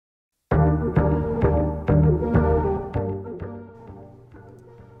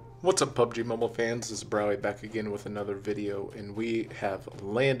What's up, Pubg Mobile fans? This is Browy back again with another video, and we have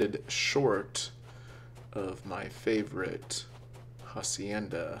landed short of my favorite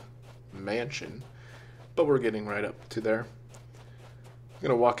hacienda mansion, but we're getting right up to there. I'm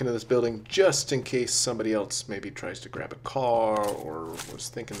gonna walk into this building just in case somebody else maybe tries to grab a car or was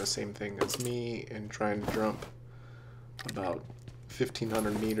thinking the same thing as me and trying to jump about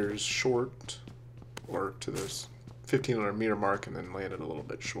 1,500 meters short, or to this 1,500 meter mark, and then landed a little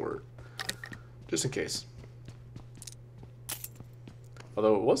bit short, just in case.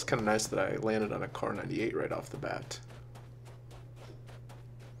 Although it was kind of nice that I landed on a car 98 right off the bat.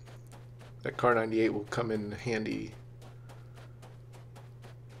 That car 98 will come in handy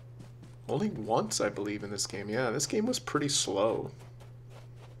only once, I believe, in this game. Yeah, this game was pretty slow.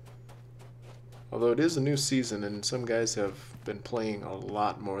 Although it is a new season, and some guys have been playing a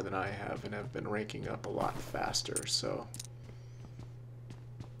lot more than I have and have been ranking up a lot faster, so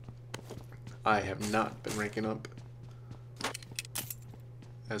I have not been ranking up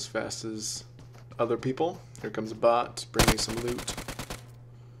as fast as other people. Here comes a bot, bring me some loot.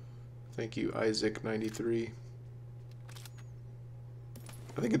 Thank you, Isaac93.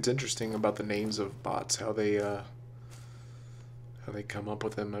 I think it's interesting about the names of bots, how they come up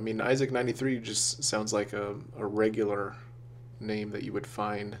with them. I mean, Isaac93 just sounds like a regular name that you would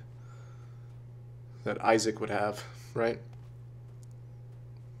find that Isaac would have, right?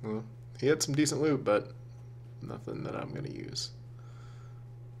 Well, he had some decent loot, but nothing that I'm going to use.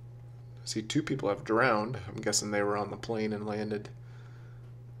 I see two people have drowned. I'm guessing they were on the plane and landed.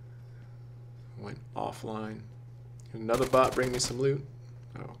 Went offline. Another bot bring me some loot.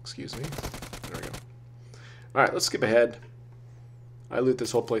 Oh, excuse me. There we go. Alright, let's skip ahead. I loot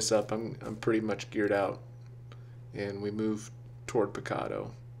this whole place up. I'm pretty much geared out. And we move toward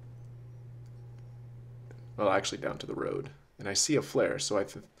Picado. Well, actually down to the road. And I see a flare, so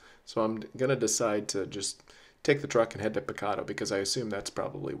I'm going to decide to just take the truck and head to Picado, because I assume that's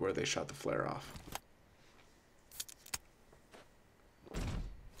probably where they shot the flare off.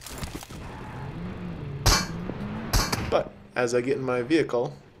 But as I get in my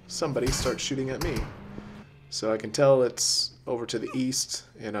vehicle, somebody starts shooting at me. So I can tell it's over to the east,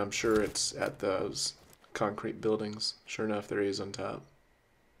 and I'm sure it's at those concrete buildings. Sure enough, there he is on top.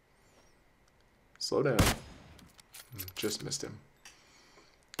 Slow down. Just missed him.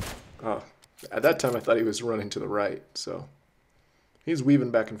 Oh, at that time I thought he was running to the right, so he's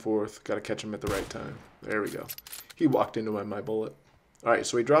weaving back and forth. Got to catch him at the right time. There we go. He walked into my bullet. Alright,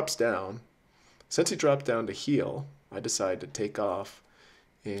 so he drops down. Since he dropped down to heal, I decide to take off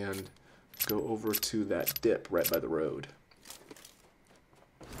and go over to that dip right by the road.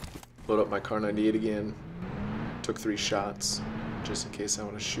 Load up my car 98 again. Took 3 shots just in case I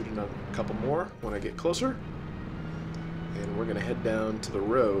want to shoot another couple more when I get closer. And we're going to head down to the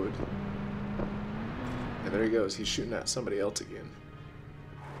road. And there he goes. He's shooting at somebody else again.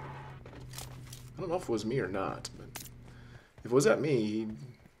 I don't know if it was me or not, but if it was at me, he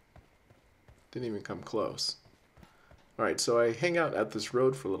didn't even come close. Alright, so I hang out at this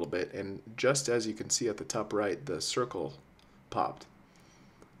road for a little bit, and just as you can see at the top right, the circle popped.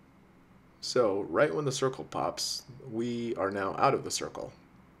 So, right when the circle pops, we are now out of the circle.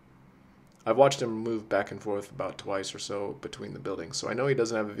 I've watched him move back and forth about twice or so between the buildings, so I know he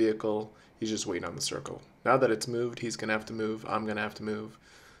doesn't have a vehicle. He's just waiting on the circle. Now that it's moved, he's going to have to move. I'm going to have to move.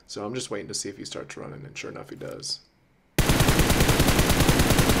 So I'm just waiting to see if he starts running, and sure enough, he does.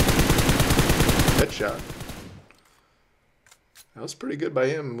 Headshot. That was pretty good by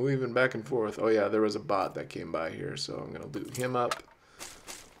him, moving back and forth. Oh yeah, there was a bot that came by here, so I'm going to loot him up.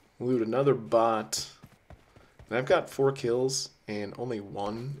 Loot another bot. And I've got 4 kills, and only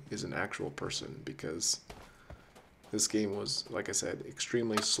 1 is an actual person, because this game was, like I said,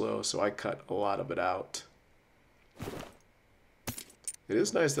 extremely slow, so I cut a lot of it out. It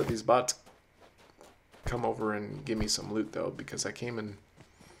is nice that these bots come over and give me some loot, though, because I came in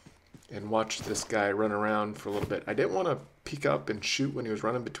and watched this guy run around for a little bit. I didn't want to peek up and shoot when he was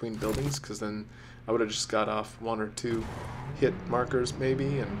running between buildings, because then I would have just got off 1 or 2 hit markers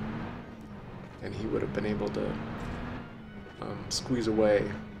maybe, and he would have been able to squeeze away.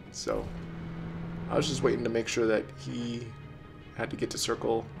 So I was just waiting to make sure that he had to get to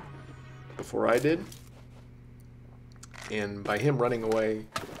circle before I did. And by him running away,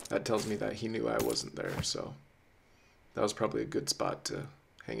 that tells me that he knew I wasn't there, so that was probably a good spot to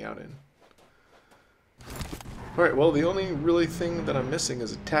hang out in. Alright, well, the only really thing that I'm missing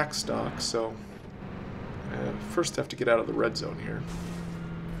is a tack stock, so I first have to get out of the red zone here.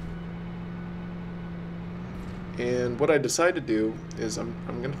 And what I decided to do is I'm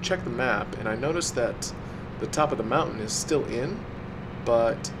going to check the map, and I noticed that the top of the mountain is still in,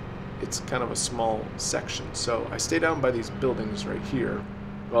 but it's kind of a small section. So I stay down by these buildings right here.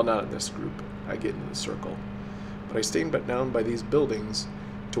 Well, not in this group. I get into the circle. But I stay down by these buildings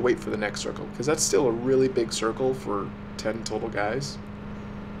to wait for the next circle, because that's still a really big circle for 10 total guys.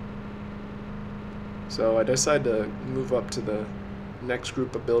 So I decide to move up to the next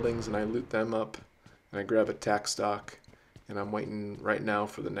group of buildings and I loot them up and I grab a tack stock, and I'm waiting right now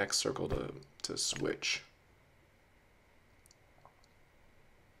for the next circle to switch.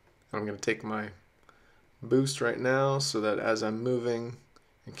 I'm going to take my boost right now so that as I'm moving,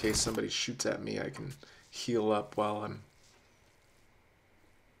 in case somebody shoots at me, I can heal up while I'm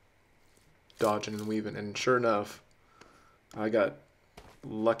dodging and weaving. And sure enough, I got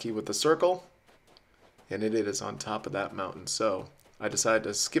lucky with the circle, and it is on top of that mountain. So I decided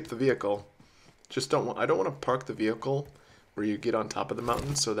to skip the vehicle. I don't want to park the vehicle where you get on top of the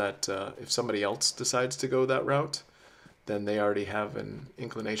mountain, so that if somebody else decides to go that route, then they already have an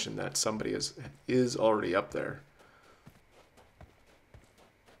inclination that somebody is already up there.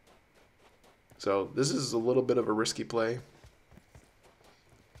 So this is a little bit of a risky play,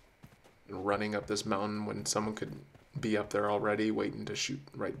 running up this mountain when someone could be up there already waiting to shoot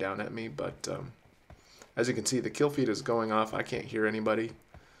right down at me. But as you can see, the kill feed is going off. I can't hear anybody.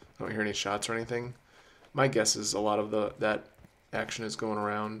 I don't hear any shots or anything. My guess is a lot of that action is going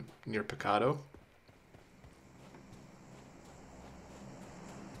around near Picado.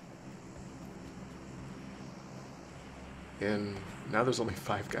 And now there's only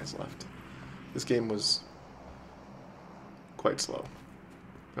 5 guys left. This game was quite slow.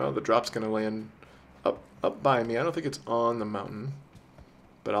 Oh, the drop's going to land up by me. I don't think it's on the mountain,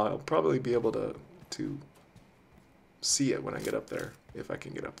 but I'll probably be able to see it when I get up there, if I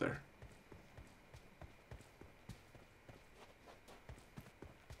can get up there.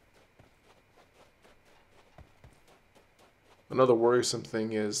 Another worrisome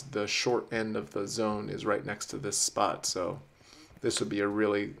thing is the short end of the zone is right next to this spot, so this would be a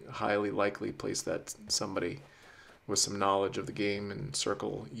really highly likely place that somebody with some knowledge of the game and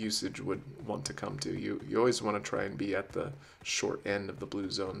circle usage would want to come to. You always want to try and be at the short end of the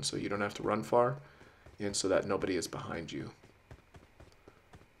blue zone so you don't have to run far, and so that nobody is behind you.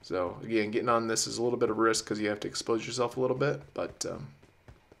 So again, getting on this is a little bit of a risk because you have to expose yourself a little bit, but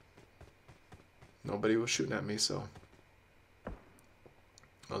nobody was shooting at me, so...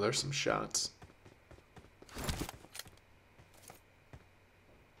 Oh, there's some shots.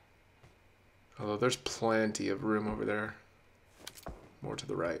 Although there's plenty of room over there. More to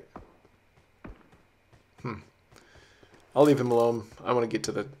the right. I'll leave him alone. I want to get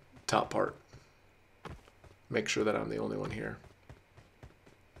to the top part. Make sure that I'm the only one here.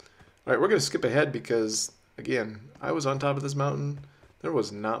 Alright, we're going to skip ahead because, again, I was on top of this mountain. There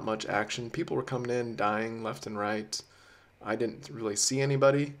was not much action. People were coming in, dying left and right. I didn't really see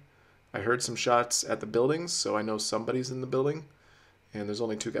anybody. I heard some shots at the buildings, so I know somebody's in the building. And there's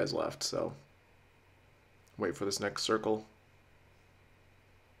only 2 guys left, so wait for this next circle.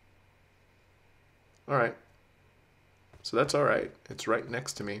 Alright. So that's alright. It's right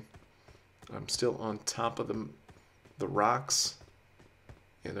next to me. I'm still on top of the rocks.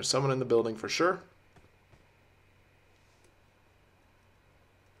 And there's someone in the building for sure.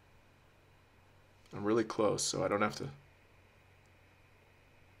 I'm really close, so I don't have to...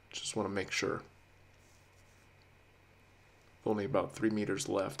 Just want to make sure. Only about 3 meters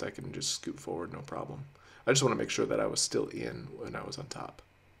left. I can just scoot forward, no problem. I just want to make sure that I was still in when I was on top.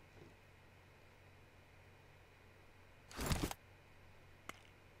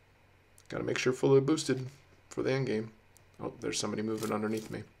 Got to make sure fully boosted for the end game. Oh, there's somebody moving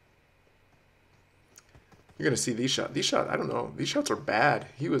underneath me. You're going to see these shots. These shots, I don't know. These shots are bad.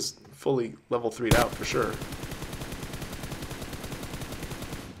 He was fully level 3'd out for sure.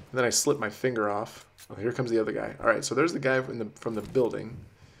 And then I slipped my finger off. Oh, here comes the other guy. All right, so there's the guy from the building,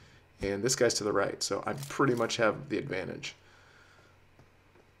 and this guy's to the right, so I pretty much have the advantage.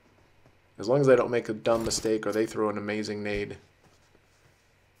 As long as I don't make a dumb mistake or they throw an amazing nade.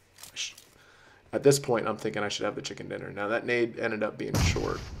 At this point, I'm thinking I should have the chicken dinner. Now, that nade ended up being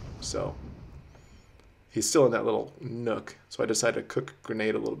short, so he's still in that little nook, so I decided to cook a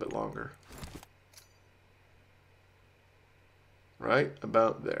grenade a little bit longer. Right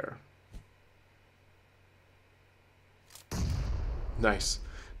about there. Nice.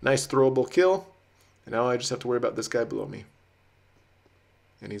 Nice throwable kill. And now I just have to worry about this guy below me.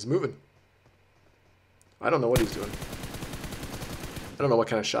 And he's moving. I don't know what he's doing. I don't know what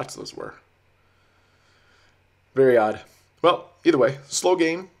kind of shots those were. Very odd. Well, either way, slow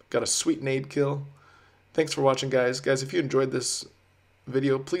game. Got a sweet nade kill. Thanks for watching, guys. Guys, if you enjoyed this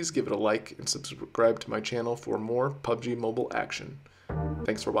video, please give it a like and subscribe to my channel for more PUBG mobile action.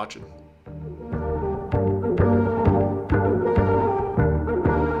 Thanks for watching.